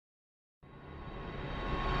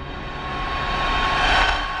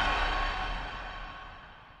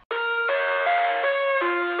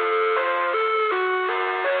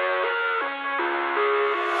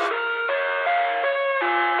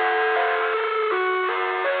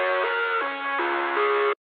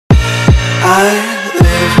I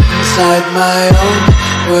live inside my own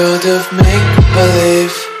world of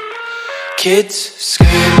make-believe. Kids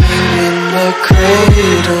screaming in their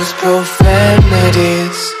cradles,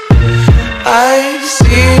 profanities. I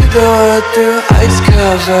see the world through eyes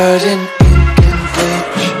covered in ink and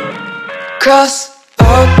bleach. Cross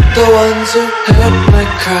out the ones who heard my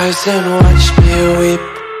cries and watched me weep.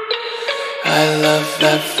 I love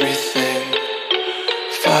everything.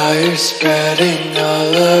 Fire spreading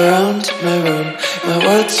all around my room. My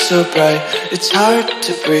world's so bright, it's hard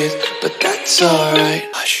to breathe, but that's alright.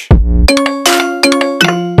 Hush.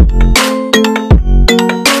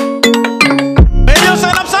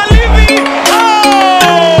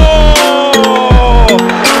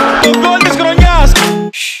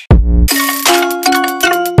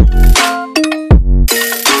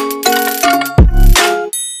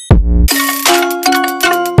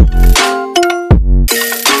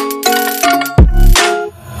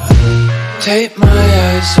 Tape my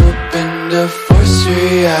eyes open to force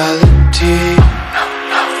reality.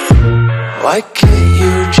 Why can't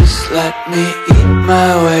you just let me eat my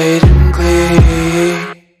weight in glee?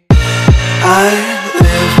 I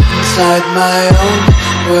live inside my own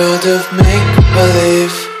world of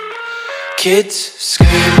make-believe. Kids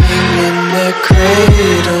screaming in their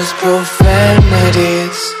cradles,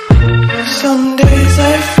 profanities. Some days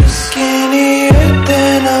I feel skinnier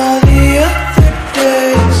than all the other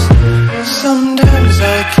days. Sometimes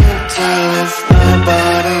I can't tell if my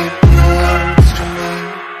body belongs to me.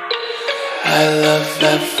 I love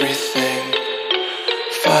everything.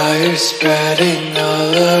 Fire spreading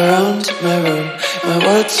all around my room. My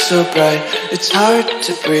world's so bright, it's hard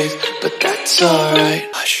to breathe, but that's alright.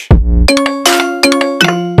 Hush.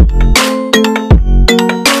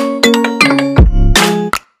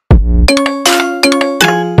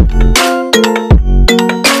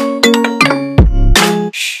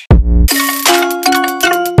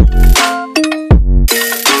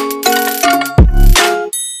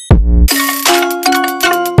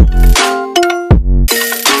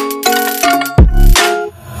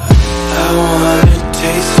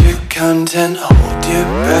 Content, hold your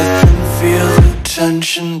breath and feel the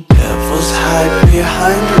tension. Devils hide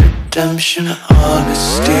behind redemption.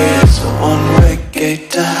 Honesty is a one-way gate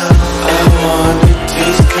to hell. I wanna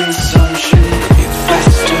taste consumption.